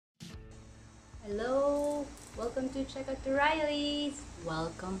Hello, welcome to CheckouttheRileys.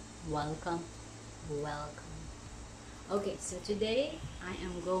 Welcome. Okay, so today I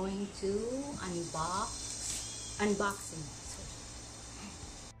am going to unboxing.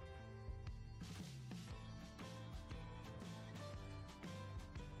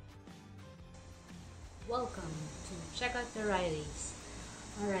 Welcome to CheckouttheRileys.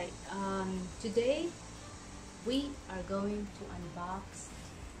 Alright, today we are going to unbox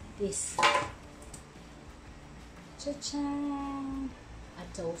this Jhen,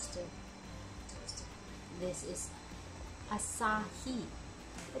 a toaster. This is Asahi.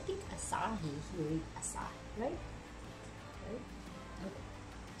 I think Asahi. You read Asahi, right? Okay.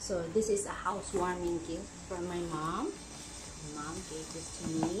 So this is a housewarming gift from my mom. My mom gave this to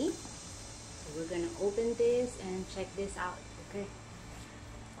me. So we're gonna open this and check this out. Okay.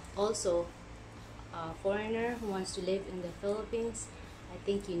 Also, a foreigner who wants to live in the Philippines, I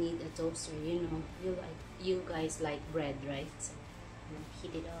think you need a toaster. You know, you guys like bread, right? So,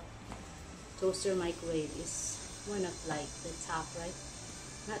 heat it up. Toaster microwave is one of like the top, right?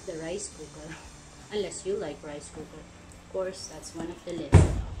 Not the rice cooker, unless you like rice cooker. Of course, that's one of the list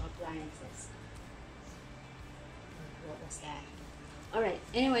of appliances. What was that? All right.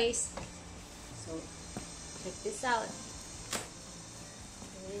 Anyways, so check this out.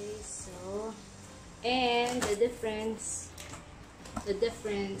 Okay, so and the difference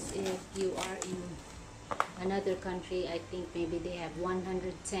if you are in another country, I think maybe they have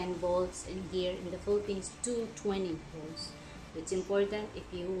 110 volts, and here in the Philippines 220 volts. It's important if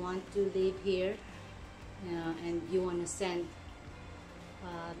you want to live here and you want to send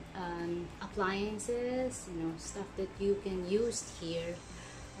appliances, stuff that you can use here.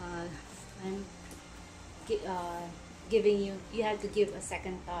 I'm giving you have to give a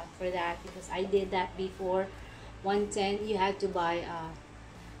second thought for that, because I did that before. 110, you had to buy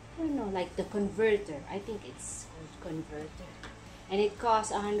I don't know, like the converter. I think it's called converter, and it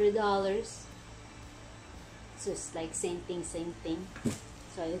costs $100. So it's like same thing.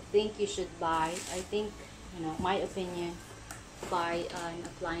 So I think you should buy, my opinion, buy an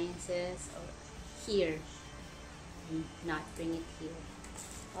appliances here and not bring it here.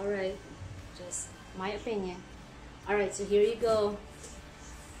 Alright, just my opinion. Alright, so here you go.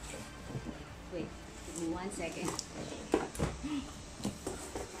 Wait, give me 1 second.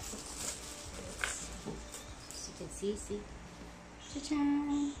 So you can see.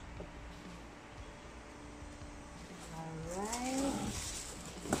 Cha-chan! Alright.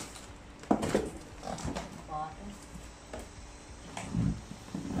 Bottom.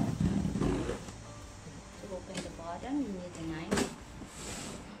 To open the bottom, you need a knife.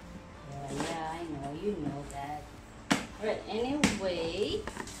 Yeah, I know, you know that. Alright, anyway.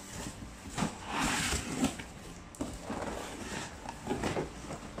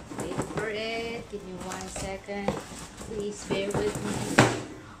 Wait for it. Give me 1 second. Please bear with me.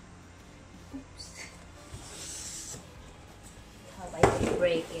 Oops. How I can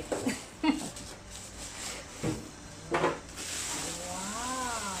break it.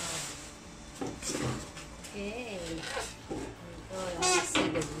 Wow. Okay. Here we go. I want to see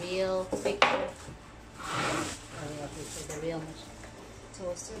the real picture. The real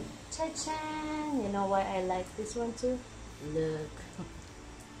toaster. Cha-chan! You know why I like this one too? Look.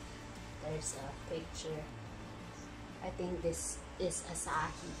 There's a picture. I think this is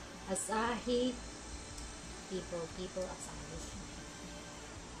Asahi. Asahi. People Asahi.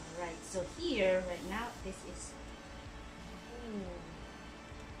 Alright, so here, right now, this is...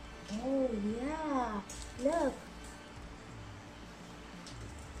 Oh yeah! Look!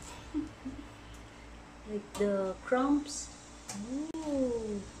 Like the crumbs.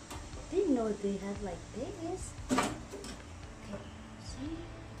 Ooh, didn't know they have like this. Okay, see, you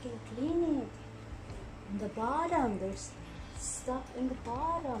can clean it. In the bottom, there's stuff in the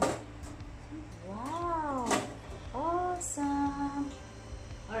bottom. Wow, awesome.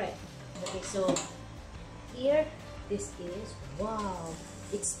 All right, okay, so here, this is, wow,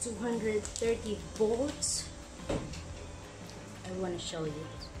 it's 230 volts. I want to show you.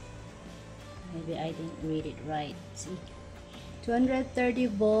 Maybe I didn't read it right. See, 230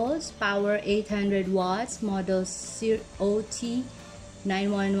 volts, power 800 watts, model OT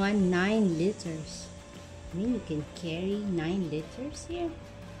 911, 9 liters. I mean, you can carry 9 liters here.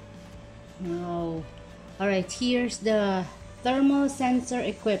 No. Alright, here's the thermal sensor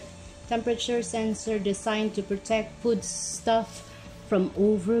equipped. Temperature sensor designed to protect food stuff from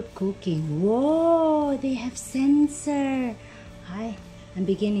overcooking. Whoa, they have sensor. I'm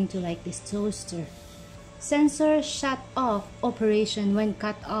beginning to like this toaster. Sensor shut off operation when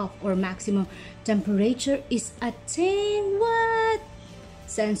cut off or maximum temperature is attained. What?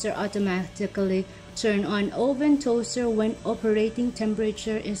 sensor automatically turn on oven toaster when operating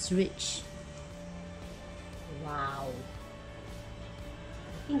temperature is reached. Wow. I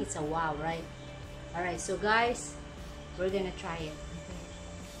think it's a wow, right? Alright, so guys, we're gonna try it.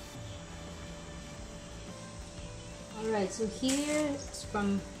 Okay. Alright, so here it's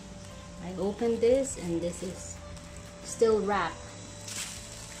from, I opened this and this is still wrapped.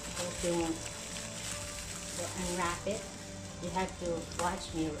 Hope they won't unwrap it. You have to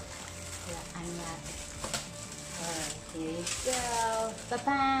watch me unwrap it. Alright, here you go.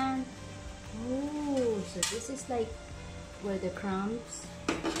 Ba-bam! Ooh, so this is like where the crumbs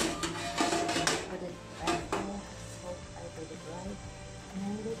or the hope I did it right.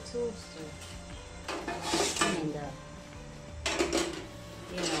 And the toaster. I mean the,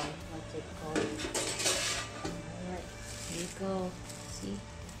 you know what's it called. Alright, here you go. See?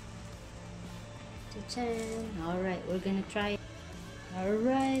 Jhen. Alright, we're gonna try it.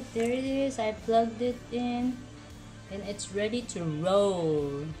 Alright, there it is. I plugged it in and it's ready to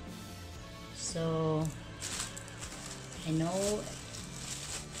roll. So I know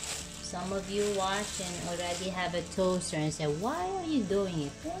some of you watch and already have a toaster and say, why are you doing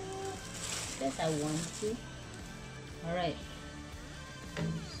it? Well, because I want to. Alright, I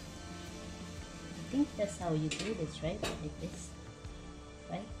think that's how you do this, right? Like this,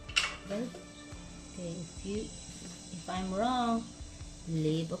 right? Right? Okay, if I'm wrong,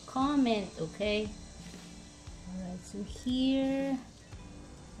 leave a comment, okay? Alright, so here,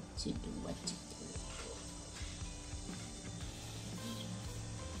 what to do.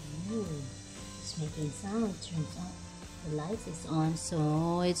 Ooh, it's making sound. Turns on. The lights is on,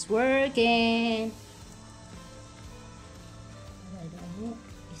 so it's working. I don't know.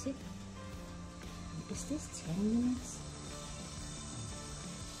 Is this 10 minutes?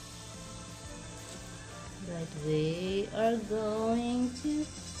 Right, we are going to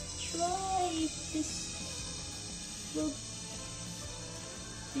try if this will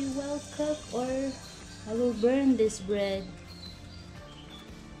be well cooked or I will burn this bread.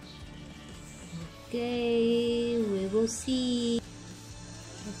 Okay, we will see.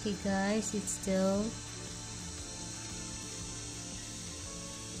 Okay guys, it's still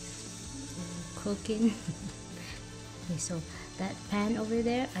cooking. Okay, so that pan over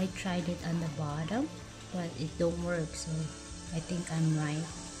there, I tried it on the bottom, but it don't work, so I think I'm right.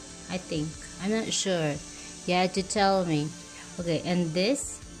 I'm not sure. You had to tell me. Okay, and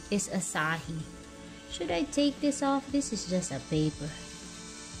this is Asahi. Should I take this off? This is just a paper.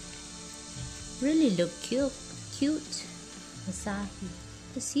 Really look cute. Asahi.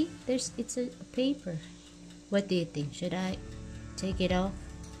 You see, it's a paper. What do you think? Should I take it off?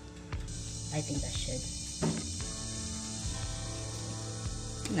 I think I should.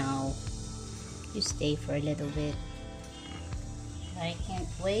 No. You stay for a little bit. I can't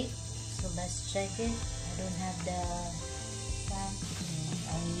wait, so let's check it. I don't have the pan.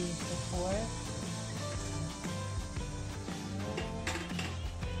 I'll use the fork.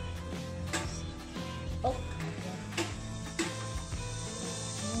 Oh, okay.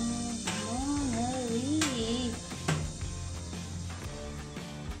 Come on, hurry.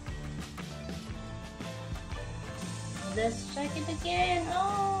 Let's check it again.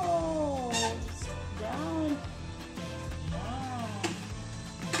 Oh, it's brown. Wow.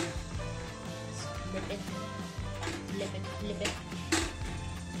 Flip it. Flip it. Flip it.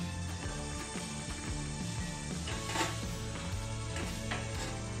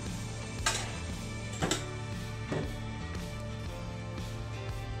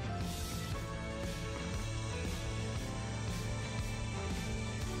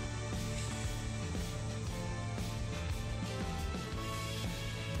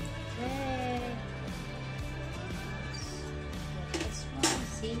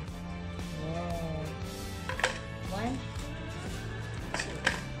 See? Whoa. 1, 2.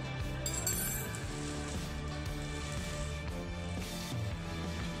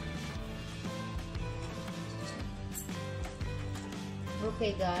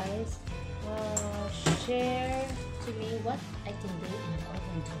 Okay guys, share to me what I can do in the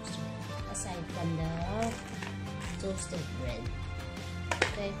oven toaster aside from the toasted bread.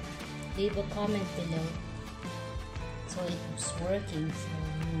 Okay, leave a comment below so it's working, so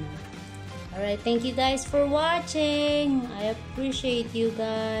you know. Alright, thank you guys for watching. I appreciate you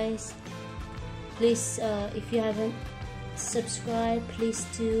guys. Please, if you haven't subscribed, please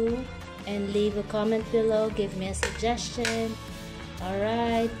do, and leave a comment below. Give me a suggestion.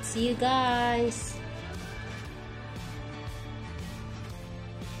 Alright, see you guys.